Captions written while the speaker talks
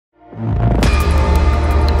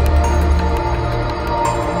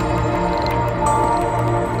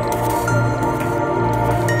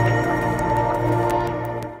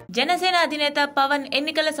అధినేత పవన్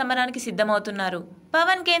ఎన్నికల సమరానికి సిద్ధమవుతున్నారు.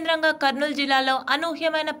 పవన్ కేంద్రంగా కర్నూలు జిల్లాలో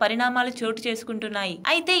అనూహ్యమైన పరిణామాలు చోటు చేసుకుంటున్నాయి.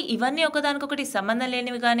 అయితే ఇవన్నీ ఒకదానికొకటి సంబంధం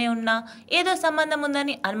లేనివిగానే ఉన్నా ఏదో సంబంధం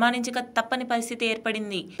ఉందని అనుమానించక తప్పని పరిస్థితి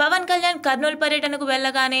ఏర్పడింది. పవన్ కళ్యాణ్ కర్నూలు పర్యటనకు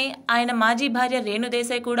వెళ్లగానే ఆయన మాజీ భార్య రేణు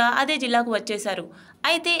దేశాయ్ కూడా అదే జిల్లాకు వచ్చేశారు.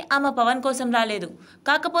 అయితే ఆమె పవన్ కోసం రాలేదు.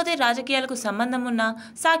 కాకపోతే రాజకీయాలకు సంబంధం ఉన్న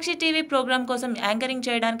సాక్షి టీవీ ప్రోగ్రాం కోసం యాంకరింగ్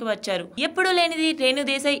చేయడానికి వచ్చారు. ఎప్పుడూ లేనిది రేణు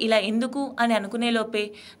దేశాయ్ ఇలా ఎందుకు అని అనుకునే లోపే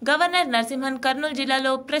గవర్నర్ నరసింహన్ కర్నూలు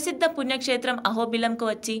జిల్లాలో ప్రసిద్ధ పుణ్యక్షేత్రం అహోబిలంకు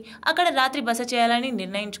వచ్చి అక్కడ రాత్రి బస చేయాలని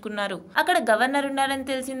నిర్ణయించుకున్నారు. అక్కడ గవర్నర్ ఉన్నారని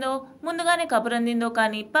తెలిసిందో ముందుగానే కబురందిందో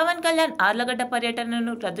కానీ పవన్ కళ్యాణ్ ఆర్లగడ్డ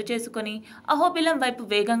పర్యటనను రద్దు చేసుకుని అహోబిలం వైపు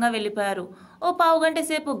వేగంగా వెళ్లిపోయారు. ఓ పావుగంట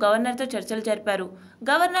సేపు గవర్నర్తో చర్చలు జరిపారు.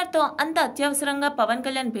 గవర్నర్తో అంత అత్యవసరంగా పవన్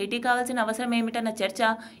కళ్యాణ్ భేటీ కావాల్సిన అవసరం ఏమిటన్న చర్చ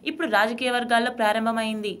ఇప్పుడు రాజకీయ వర్గాల్లో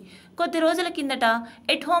ప్రారంభమైంది. కొద్ది రోజుల కిందట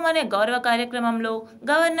ఎట్ హోమ్ అనే గౌరవ కార్యక్రమంలో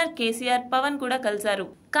గవర్నర్ కేసీఆర్ పవన్ కూడా కలిశారు.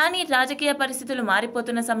 కానీ రాజకీయ పరిస్థితులు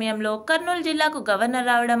మారిపోతున్న సమయంలో కర్నూలు జిల్లాకు గవర్నర్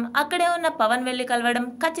రావడం, అక్కడే ఉన్న పవన్ వెళ్లి కలవడం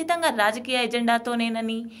ఖచ్చితంగా రాజకీయ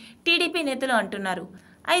ఎజెండాతోనేనని టీడీపీ నేతలు అంటున్నారు.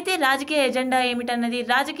 అయితే రాజకీయ ఎజెండా ఏమిటన్నది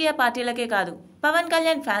రాజకీయ పార్టీలకే కాదు, పవన్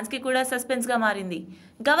కళ్యాణ్ ఫ్యాన్స్ కి కూడా సస్పెన్స్ గా మారింది.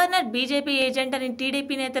 గవర్నర్ బీజేపీ ఏజెంట్ అని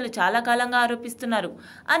టీడీపీ నేతలు చాలా కాలంగా ఆరోపిస్తున్నారు.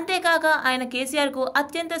 అంతేకాక ఆయన కేసీఆర్ కు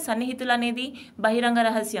అత్యంత సన్నిహితులనేది బహిరంగ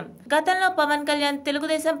రహస్యం. గతంలో పవన్ కళ్యాణ్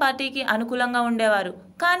తెలుగుదేశం పార్టీకి అనుకూలంగా ఉండేవారు.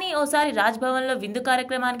 కానీ ఓసారి రాజ్భవన్ లో విందు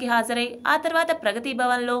కార్యక్రమానికి హాజరై ఆ తర్వాత ప్రగతి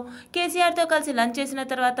భవన్ లో కేసీఆర్ తో కలిసి లంచ్ చేసిన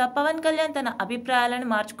తర్వాత పవన్ కళ్యాణ్ తన అభిప్రాయాలను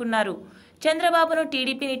మార్చుకున్నారు. చంద్రబాబును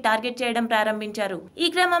టీడీపీని టార్గెట్ చేయడం ప్రారంభించారు. ఈ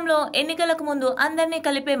క్రమంలో ఎన్నికలకు ముందు అందరినీ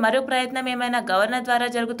కలిపే మరో ప్రయత్నం ఏమైనా గవర్నర్ ద్వారా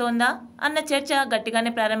జరుగుతోందా అన్న చర్చ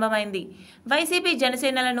గట్టిగానే ప్రారంభమైంది. వైసీపీ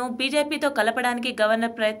జనసేనలను బీజేపీతో కలపడానికి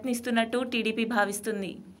గవర్నర్ ప్రయత్నిస్తున్నట్టు టీడీపీ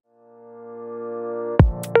భావిస్తుంది.